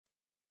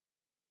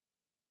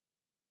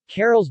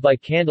Carols by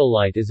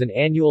Candlelight is an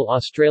annual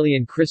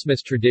Australian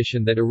Christmas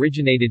tradition that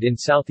originated in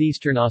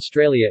southeastern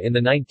Australia in the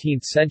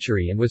 19th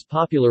century and was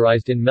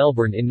popularised in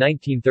Melbourne in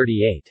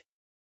 1938.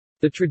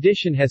 The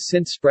tradition has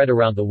since spread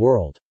around the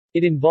world.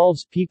 It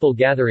involves people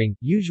gathering,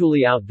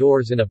 usually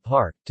outdoors in a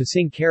park, to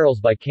sing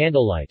carols by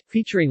candlelight,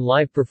 featuring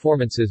live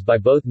performances by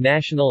both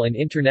national and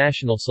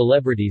international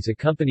celebrities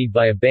accompanied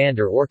by a band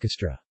or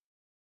orchestra.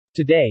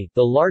 Today,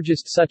 the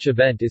largest such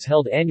event is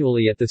held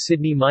annually at the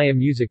Sydney Maya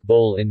Music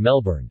Bowl in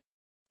Melbourne's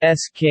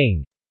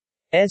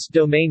King's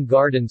Domain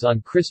Gardens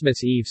on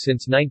Christmas Eve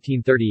since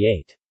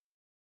 1938.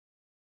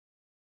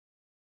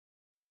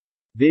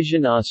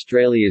 Vision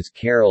Australia's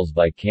Carols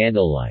by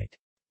Candlelight.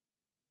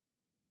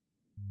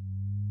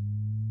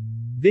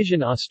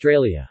 Vision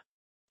Australia's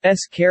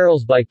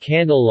Carols by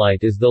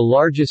Candlelight is the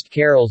largest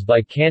Carols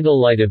by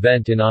Candlelight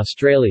event in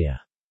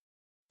Australia.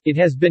 It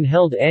has been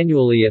held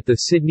annually at the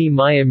Sydney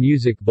Maya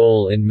Music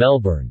Bowl in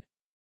Melbourne's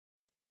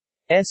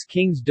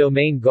King's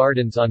Domain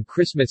Gardens on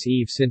Christmas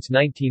Eve since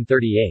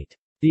 1938.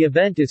 The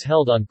event is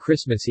held on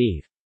Christmas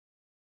Eve.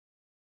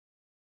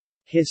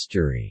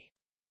 History.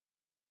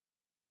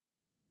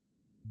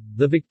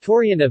 The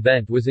Victorian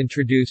event was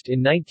introduced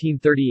in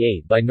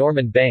 1938 by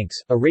Norman Banks,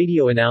 a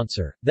radio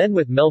announcer, then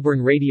with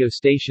Melbourne radio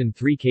station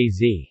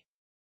 3KZ.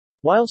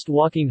 Whilst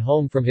walking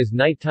home from his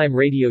nighttime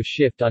radio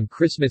shift on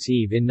Christmas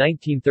Eve in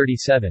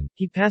 1937,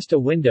 he passed a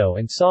window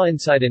and saw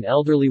inside an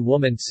elderly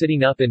woman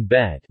sitting up in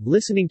bed,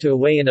 listening to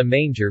Away in a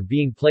Manger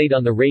being played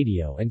on the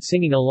radio and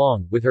singing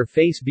along, with her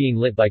face being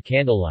lit by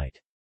candlelight.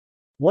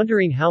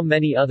 Wondering how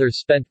many others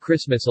spent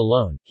Christmas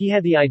alone, he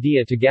had the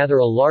idea to gather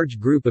a large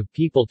group of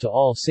people to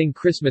all sing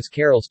Christmas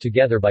carols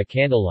together by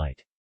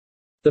candlelight.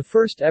 The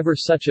first ever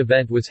such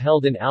event was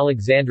held in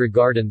Alexandra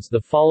Gardens the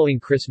following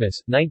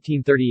Christmas,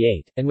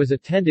 1938, and was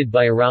attended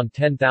by around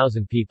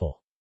 10,000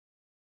 people.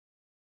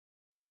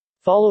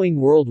 Following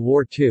World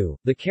War II,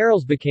 the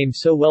carols became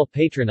so well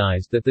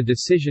patronized that the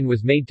decision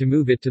was made to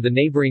move it to the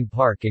neighboring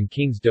park in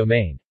King's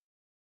Domain.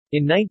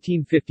 In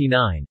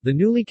 1959, the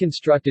newly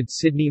constructed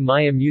Sydney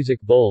Maya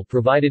Music Bowl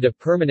provided a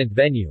permanent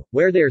venue,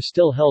 where they are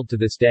still held to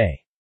this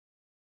day.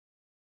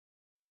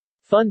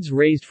 Funds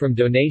raised from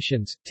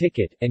donations,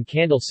 ticket, and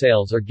candle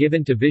sales are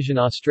given to Vision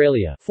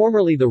Australia,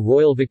 formerly the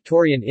Royal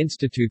Victorian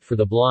Institute for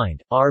the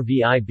Blind,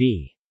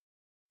 RVIB.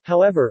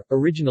 However,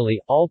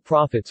 originally, all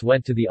profits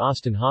went to the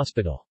Austin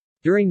Hospital.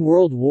 During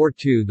World War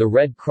II, the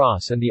Red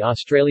Cross and the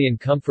Australian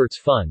Comforts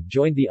Fund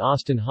joined the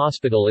Austin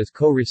Hospital as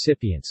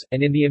co-recipients,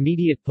 and in the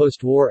immediate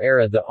post-war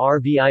era the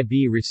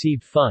RVIB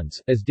received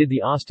funds, as did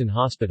the Austin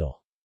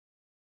Hospital.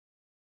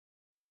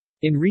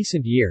 In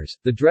recent years,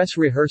 the dress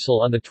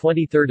rehearsal on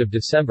 23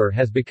 December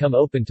has become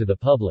open to the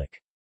public.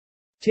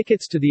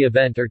 Tickets to the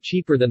event are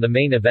cheaper than the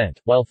main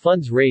event, while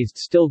funds raised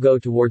still go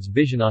towards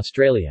Vision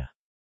Australia.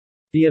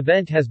 The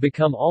event has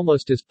become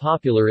almost as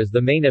popular as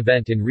the main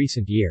event in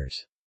recent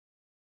years.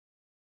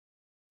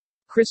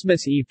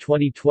 Christmas Eve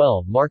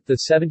 2012 marked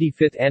the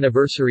 75th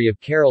anniversary of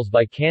Carols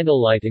by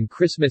Candlelight, and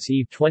Christmas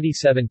Eve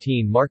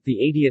 2017 marked the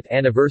 80th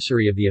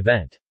anniversary of the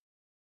event.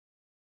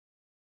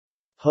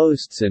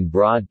 Hosts and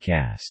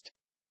broadcast.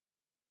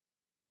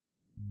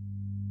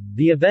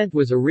 The event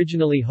was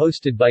originally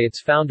hosted by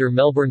its founder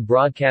Melbourne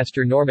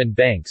broadcaster Norman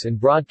Banks and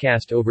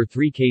broadcast over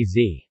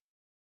 3KZ.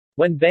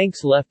 When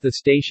Banks left the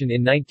station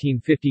in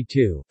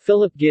 1952,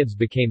 Philip Gibbs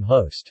became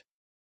host.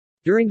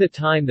 During the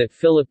time that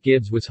Philip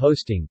Gibbs was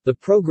hosting, the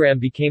program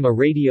became a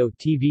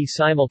radio-TV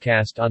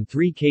simulcast on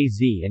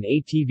 3KZ and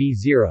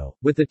ATV0,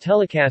 with the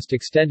telecast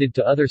extended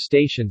to other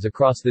stations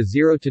across the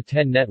 0 to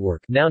 10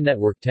 network, now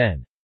Network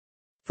 10.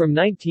 From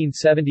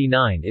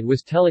 1979 it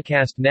was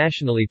telecast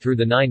nationally through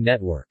the 9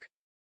 network.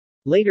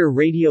 Later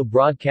radio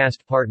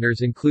broadcast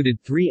partners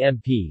included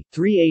 3MP,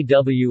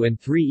 3AW and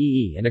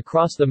 3EE, and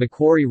across the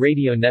Macquarie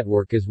radio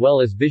network, as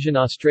well as Vision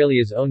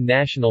Australia's own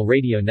national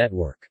radio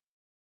network.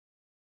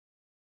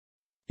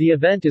 The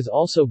event is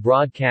also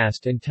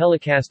broadcast and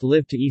telecast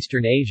live to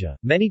Eastern Asia,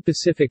 many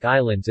Pacific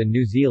Islands and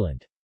New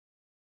Zealand.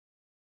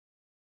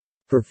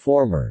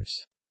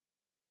 Performers.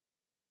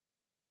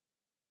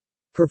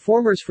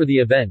 Performers for the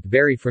event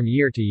vary from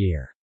year to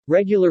year.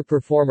 Regular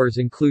performers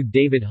include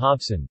David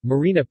Hobson,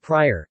 Marina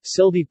Pryor,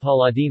 Sylvie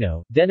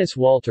Palladino, Dennis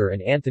Walter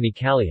and Anthony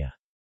Callia.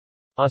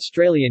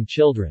 Australian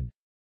Children's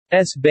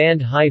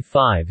band High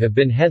Five have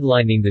been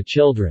headlining the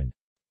Children's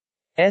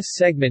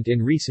segment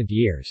in recent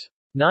years.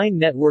 9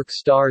 network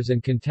stars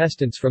and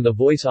contestants from The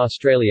Voice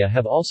Australia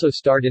have also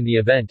starred in the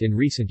event in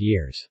recent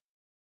years.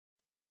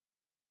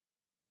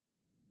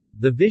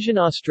 The Vision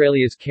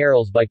Australia's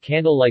Carols by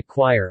Candlelight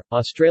Choir,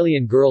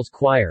 Australian Girls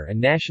Choir and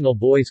National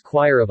Boys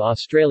Choir of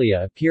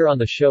Australia appear on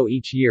the show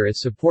each year as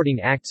supporting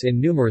acts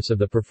in numerous of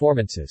the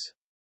performances.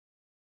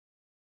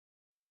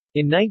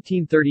 In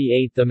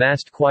 1938 the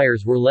massed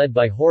choirs were led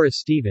by Horace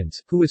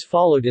Stevens, who was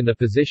followed in the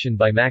position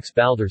by Max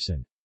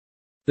Balderson.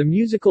 The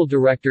musical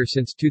director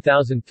since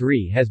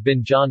 2003 has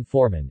been John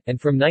Foreman, and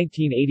from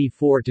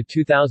 1984 to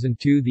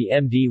 2002 the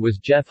MD was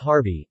Jeff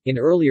Harvey. In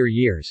earlier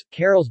years,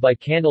 Carols by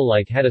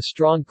Candlelight had a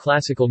strong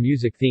classical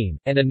music theme,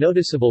 and a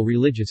noticeable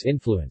religious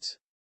influence.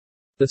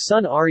 The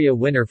Sun Aria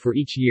winner for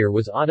each year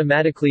was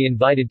automatically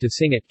invited to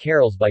sing at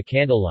carols by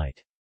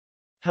candlelight.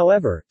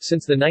 However,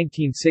 since the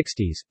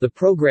 1960s, the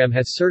program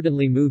has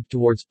certainly moved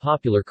towards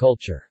popular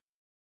culture.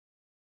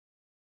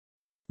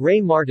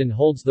 Ray Martin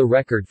holds the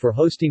record for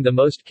hosting the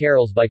most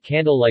carols by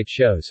candlelight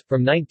shows,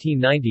 from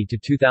 1990 to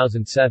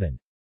 2007.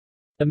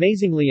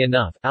 Amazingly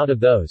enough, out of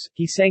those,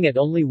 he sang at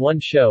only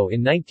one show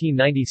in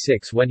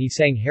 1996 when he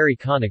sang Harry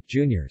Connick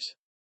Jr.'s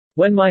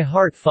 "When My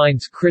Heart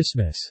Finds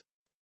Christmas".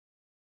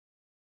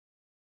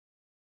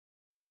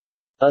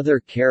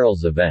 Other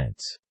carols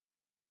events.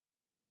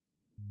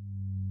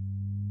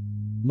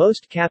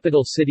 Most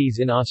capital cities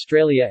in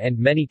Australia and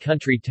many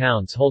country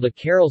towns hold a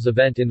carols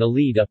event in the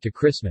lead up to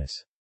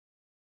Christmas.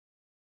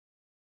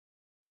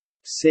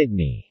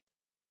 Sydney.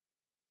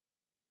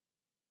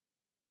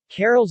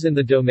 Carols in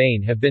the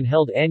Domain have been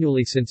held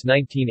annually since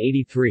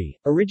 1983,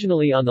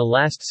 originally on the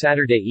last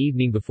Saturday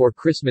evening before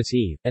Christmas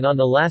Eve, and on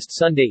the last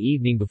Sunday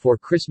evening before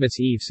Christmas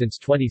Eve since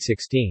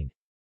 2016.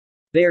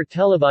 They are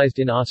televised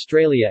in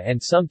Australia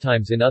and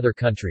sometimes in other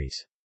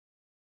countries.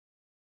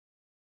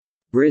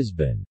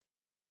 Brisbane.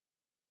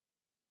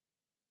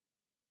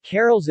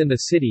 Carols in the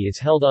City is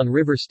held on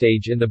River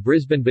Stage in the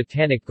Brisbane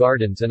Botanic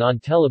Gardens and on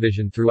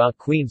television throughout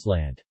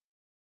Queensland.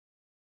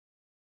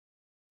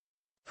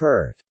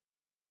 Perth.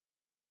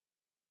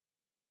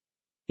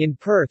 In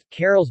Perth,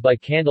 carols by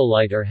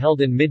candlelight are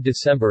held in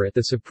mid-December at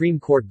the Supreme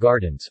Court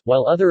Gardens,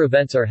 while other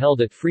events are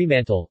held at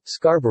Fremantle,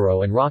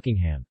 Scarborough and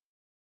Rockingham.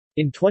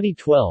 In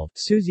 2012,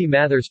 Susie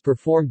Mathers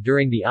performed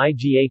during the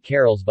IGA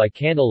Carols by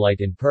Candlelight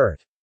in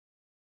Perth.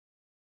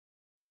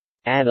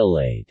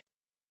 Adelaide.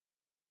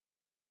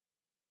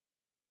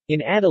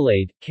 In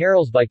Adelaide,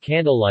 carols by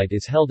candlelight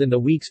is held in the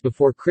weeks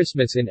before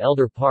Christmas in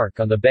Elder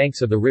Park on the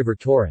banks of the River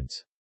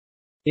Torrens.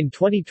 In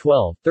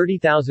 2012,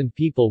 30,000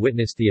 people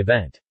witnessed the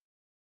event.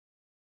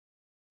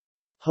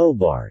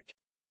 Hobart.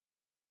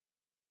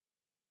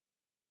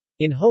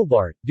 In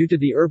Hobart, due to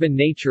the urban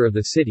nature of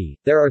the city,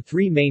 there are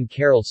three main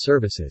carol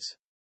services.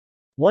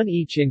 One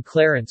each in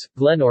Clarence,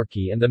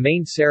 Glenorchy and the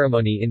main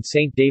ceremony in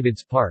St.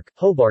 David's Park,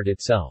 Hobart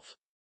itself.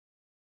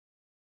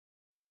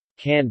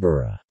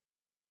 Canberra.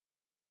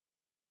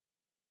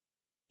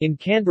 In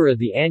Canberra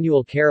the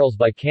annual Carols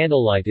by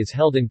Candlelight is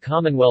held in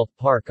Commonwealth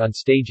Park on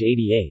Stage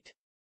 88.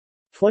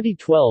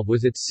 2012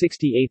 was its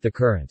 68th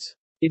occurrence.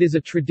 It is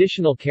a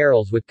traditional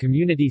carols with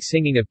community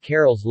singing of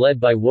carols led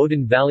by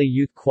Woden Valley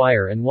Youth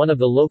Choir and one of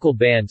the local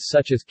bands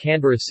such as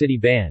Canberra City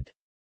Band.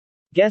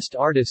 Guest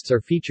artists are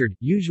featured,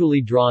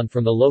 usually drawn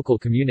from the local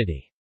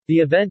community. The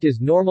event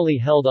is normally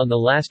held on the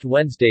last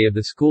Wednesday of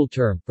the school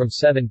term, from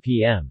 7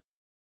 p.m.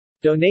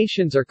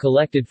 Donations are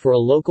collected for a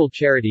local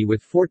charity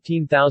with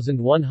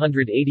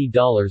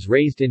 $14,180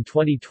 raised in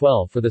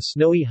 2012 for the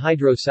Snowy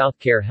Hydro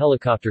Southcare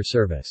helicopter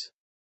service.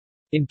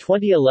 In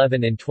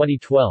 2011 and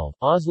 2012,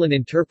 Auslan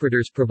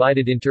interpreters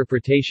provided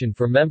interpretation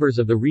for members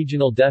of the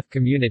regional deaf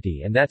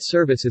community and that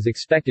service is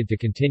expected to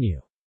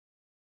continue.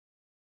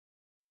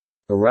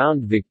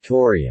 Around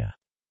Victoria.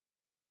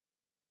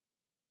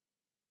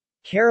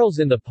 Carols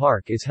in the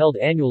Park is held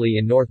annually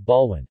in North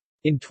Balwyn.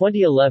 In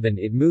 2011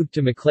 it moved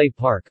to Macleay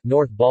Park,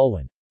 North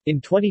Balwyn. In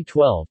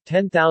 2012,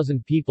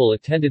 10,000 people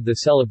attended the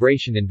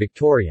celebration in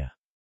Victoria.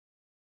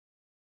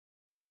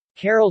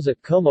 Carols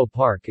at Como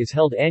Park is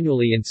held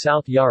annually in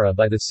South Yarra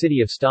by the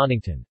city of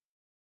Stonington.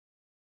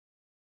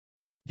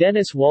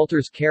 Dennis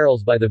Walters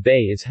Carols by the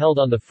Bay is held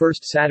on the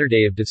first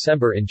Saturday of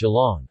December in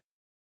Geelong.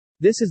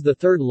 This is the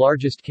third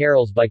largest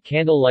Carols by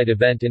Candlelight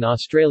event in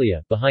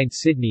Australia, behind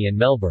Sydney and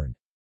Melbourne.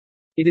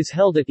 It is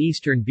held at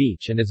Eastern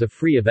Beach and is a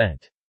free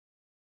event.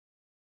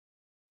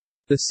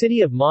 The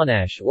city of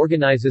Monash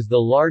organizes the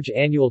large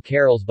annual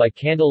Carols by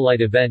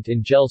Candlelight event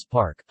in Gels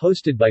Park,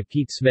 hosted by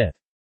Pete Smith.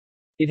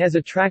 It has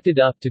attracted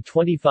up to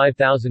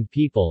 25,000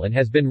 people and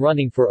has been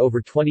running for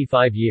over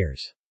 25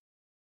 years.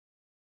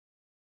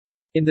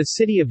 In the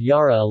city of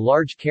Yarra a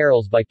large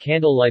Carols by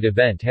Candlelight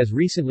event has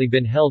recently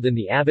been held in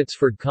the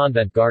Abbotsford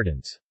Convent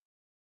Gardens.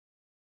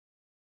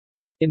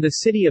 In the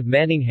city of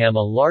Manningham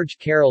a large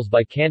Carols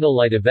by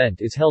Candlelight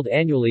event is held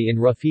annually in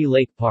Ruffey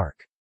Lake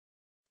Park.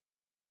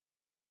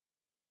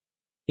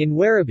 In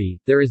Werribee,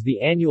 there is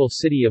the annual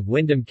City of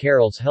Wyndham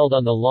Carols held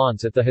on the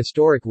lawns at the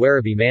historic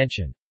Werribee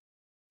Mansion.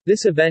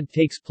 This event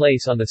takes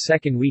place on the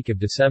second week of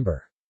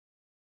December.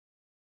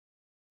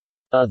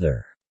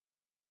 Other.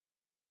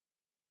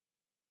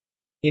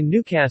 In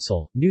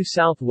Newcastle, New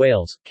South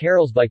Wales,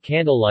 Carols by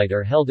Candlelight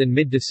are held in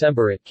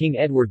mid-December at King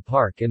Edward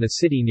Park in the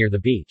city near the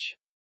beach.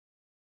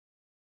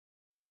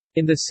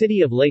 In the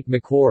city of Lake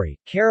Macquarie,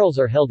 carols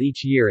are held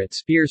each year at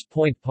Spears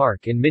Point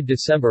Park in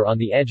mid-December on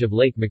the edge of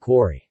Lake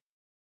Macquarie.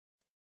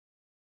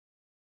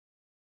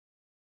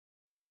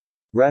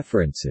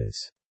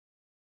 References.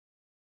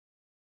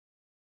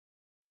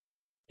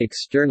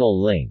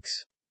 External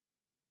links.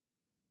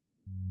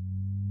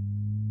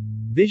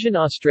 Vision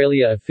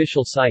Australia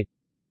official site.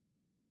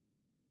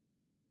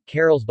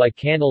 Carols by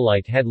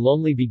Candlelight had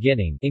lonely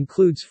beginning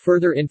includes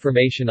further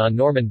information on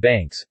Norman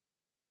Banks.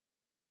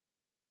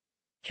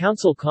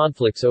 Council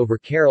conflicts over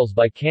carols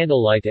by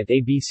candlelight at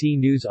ABC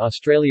News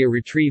Australia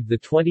retrieved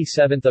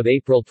 27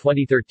 April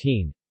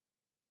 2013.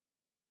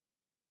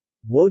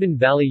 Woden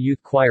Valley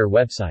Youth Choir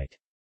website